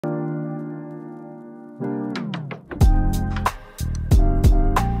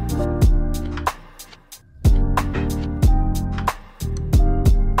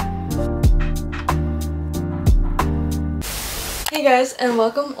Hey guys, and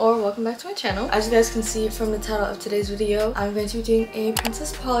welcome back to my channel. As you guys can see from the title of today's video, I'm going to be doing a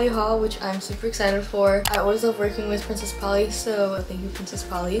Princess Polly haul, which I'm super excited for. I always love working with Princess Polly, so thank you Princess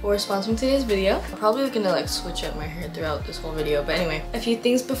Polly for sponsoring today's video. I'm probably gonna like switch up my hair throughout this whole video, but anyway, a few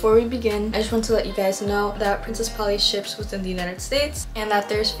things before we begin. I just want to let you guys know that Princess Polly ships within the United States and that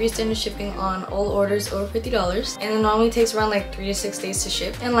there's free standard shipping on all orders over $50, and it normally takes around like 3 to 6 days to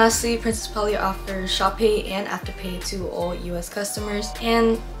ship. And lastly, Princess Polly offers ShopPay and AfterPay to all US customers.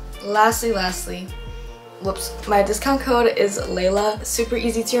 And lastly, whoops, my discount code is LAYLA. Super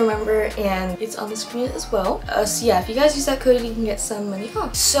easy to remember and it's on the screen as well. So yeah, if you guys use that code, you can get some money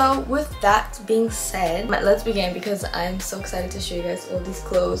off. So with that being said, let's begin because I'm so excited to show you guys all these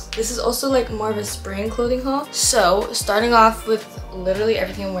clothes. This is also like more of a spring clothing haul. So starting off with literally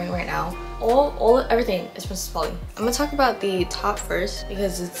everything I'm wearing right now. Everything is Princess Polly. I'm gonna talk about the top first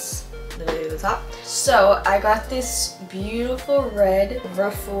because it's literally the top. So I got this beautiful red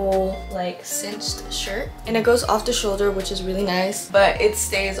ruffle like cinched shirt, and it goes off the shoulder, which is really nice, but it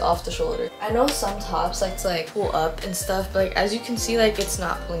stays off the shoulder. I know some tops like to like pull up and stuff, but like as you can see, like it's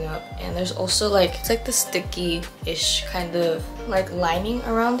not pulling up. And there's also like it's like the sticky-ish kind of like lining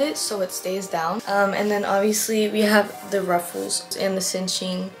around it, so it stays down. And then obviously we have the ruffles and the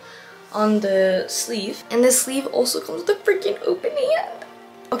cinching on the sleeve, and the sleeve also comes with a freaking open hand.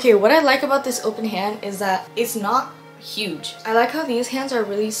 Okay, what I like about this open hand is that it's not huge. I like how these hands are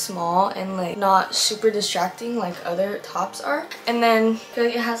really small and like not super distracting like other tops are. And then I feel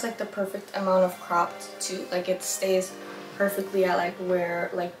like it has like the perfect amount of cropped too. Like it stays perfectly at like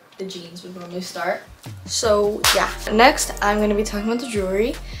where like the jeans would normally start. So yeah. Next, I'm gonna be talking about the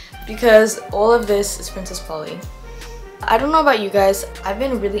jewelry because all of this is Princess Polly. I don't know about you guys, I've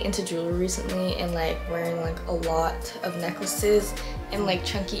been really into jewelry recently and like wearing like a lot of necklaces and like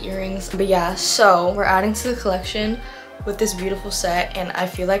chunky earrings. But yeah, so we're adding to the collection with this beautiful set, and I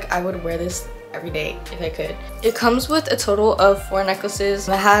feel like I would wear this every day if I could. It comes with a total of 4 necklaces.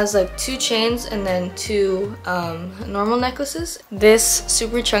 It has like 2 chains and then 2 normal necklaces. This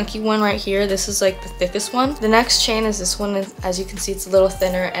super chunky one right here, this is like the thickest one. The next chain is this one, and as you can see it's a little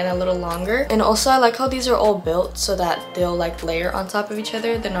thinner and a little longer. And also I like how these are all built so that they'll like layer on top of each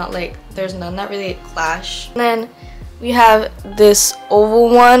other. They're not like, there's none that really clash. And then we have this oval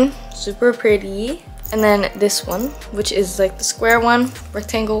one, super pretty. And then this one, which is like the square one,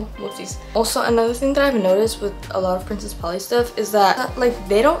 rectangle, whoopsies. Also, another thing that I've noticed with a lot of Princess Polly stuff is that like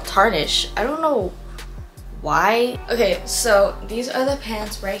they don't tarnish. I don't know why. Okay, so these are the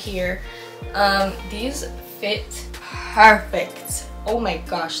pants right here. These fit perfect. Oh my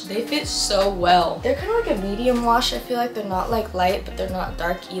gosh, they fit so well. They're kind of like a medium wash. I feel like they're not like light, but they're not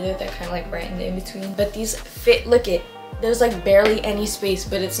dark either. They're kind of like right in the in-between. But these fit, look it. There's like barely any space,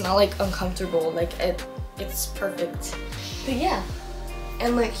 but it's not like uncomfortable. Like it's perfect. But yeah,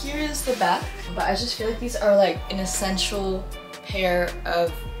 and like here is the back. But I just feel like these are like an essential pair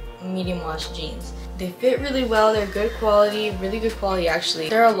of medium wash jeans. They fit really well. They're good quality, really good quality actually.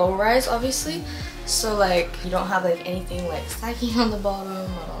 They're a low rise obviously, so like you don't have like anything like stacking on the bottom.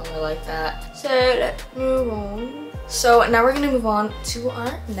 I don't really like that. So let's move on. So now we're gonna move on to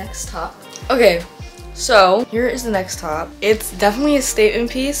our next top. Okay. So here is the next top. It's definitely a statement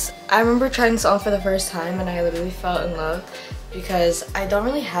piece. I remember trying this on for the first time and I literally fell in love because I don't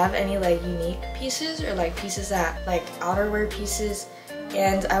really have any like unique pieces or like pieces that like outerwear pieces,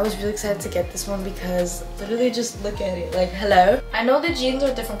 and I was really excited to get this one because literally just look at it, like hello. I know the jeans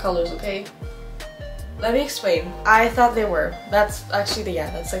are different colors, okay? Let me explain. I thought they were. That's actually yeah,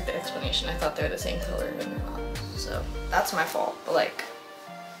 that's like the explanation. I thought they were the same color and they're not. So that's my fault, but like.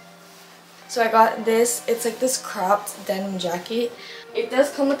 So I got this, it's like this cropped denim jacket. It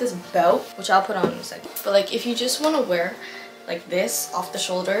does come with this belt, which I'll put on in a second. But like if you just want to wear like this off the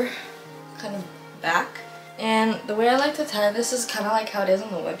shoulder, kind of back. And the way I like to tie this is kind of like how it is on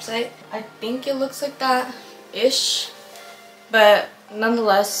the website. I think it looks like that-ish, but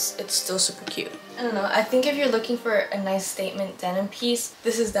nonetheless, it's still super cute. I don't know, I think if you're looking for a nice statement denim piece,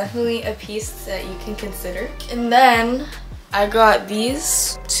 this is definitely a piece that you can consider. And then I got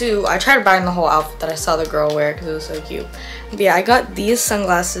these two. I tried buying the whole outfit that I saw the girl wear because it was so cute. But yeah, I got these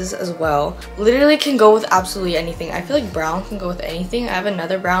sunglasses as well. Literally can go with absolutely anything. I feel like brown can go with anything. I have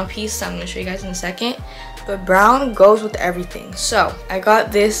another brown piece that I'm going to show you guys in a second. But brown goes with everything. So I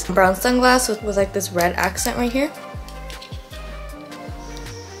got this brown sunglass with like this red accent right here.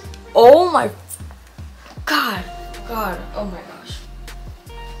 Oh my god. Oh my gosh.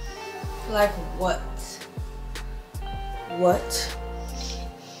 Like what? What?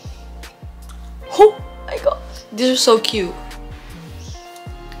 Oh my god, these are so cute.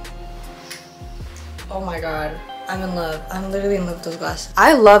 Oh my god, I'm in love. I'm literally in love with those glasses.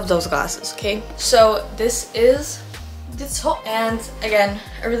 I love those glasses, okay? So this is the top, and again,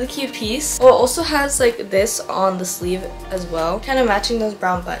 a really cute piece. Oh, it also has like this on the sleeve as well, kind of matching those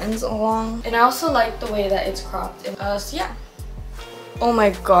brown buttons along. And I also like the way that it's cropped. So yeah. Oh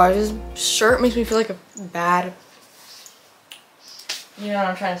my god, this shirt makes me feel like a bad... You know what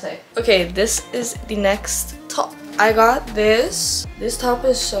I'm trying to say. Okay, this is the next top. I got this. This top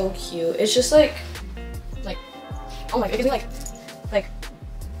is so cute. It's just like, oh my god, it gives me like,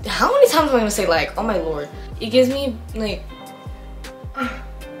 how many times am I gonna say like, oh my lord. It gives me like,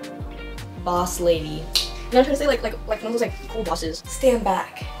 boss lady. You know what I'm trying to say? Like one of those like cool bosses. Stand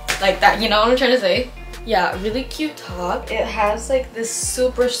back. Like that, you know what I'm trying to say? Yeah, really cute top. It has like this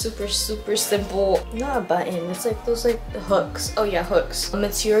super simple, not a button, it's like those like hooks. Oh yeah, hooks. The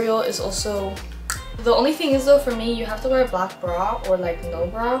material is also, the only thing is though, for me, you have to wear a black bra or like no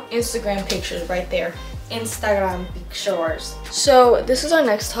bra. Instagram pictures right there. Instagram pictures. So this is our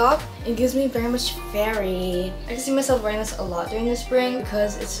next top. It gives me very much fairy. I can see myself wearing this a lot during the spring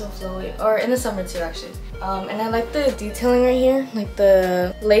because it's so flowy, or in the summer too actually. And I like the detailing right here, like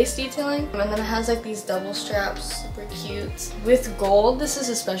the lace detailing. And then it has like these double straps, super cute. With gold, this is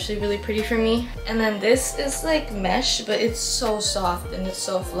especially really pretty for me. And then this is like mesh, but it's so soft and it's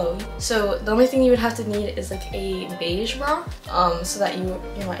so flowy. So the only thing you would have to need is like a beige bra, so that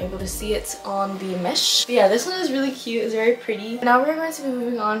you're not able to see it on the mesh. But yeah, this one is really cute, it's very pretty. Now we're going to be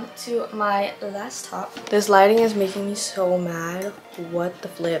moving on to my last top. This lighting is making me so mad. What the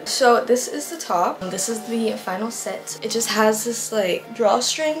flip? So this is the top. This is the final set. It just has this like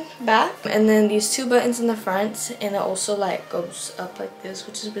drawstring back, and then these two buttons in the front, and it also like goes up like this,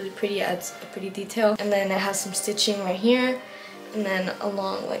 which is really pretty. Adds a pretty detail. And then it has some stitching right here, and then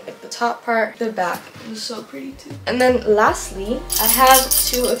along like the top part, the back is so pretty too. And then lastly, I have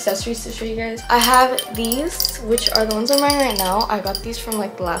two accessories to show you guys. I have these, which are the ones I'm wearing right now. I got these from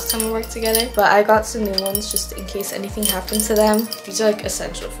like the last time we worked together, but I got some new ones just in case anything happens to them. These are like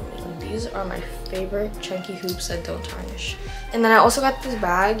essential for me. These are my favorite chunky hoops that don't tarnish. And then I also got this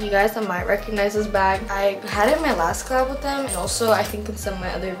bag. You guys might recognize this bag. I had it in my last collab with them, and also I think in some of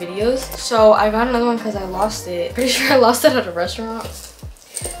my other videos. So I got another one because I lost it. Pretty sure I lost it at a restaurant.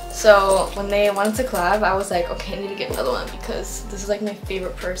 So when they wanted to collab, I was like, okay, I need to get another one because this is like my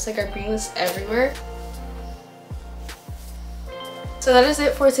favorite purse. Like I bring this everywhere. So that is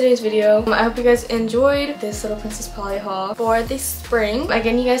it for today's video. I hope you guys enjoyed this little Princess Polly haul for the spring.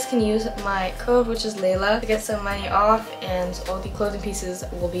 Again, you guys can use my code, which is LAYLA, to get some money off, and all the clothing pieces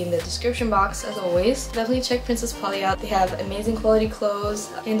will be in the description box as always. Definitely check Princess Polly out. They have amazing quality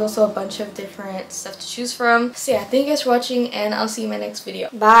clothes and also a bunch of different stuff to choose from. So yeah, thank you guys for watching, and I'll see you in my next video.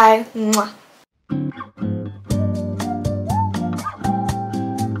 Bye! Mwah.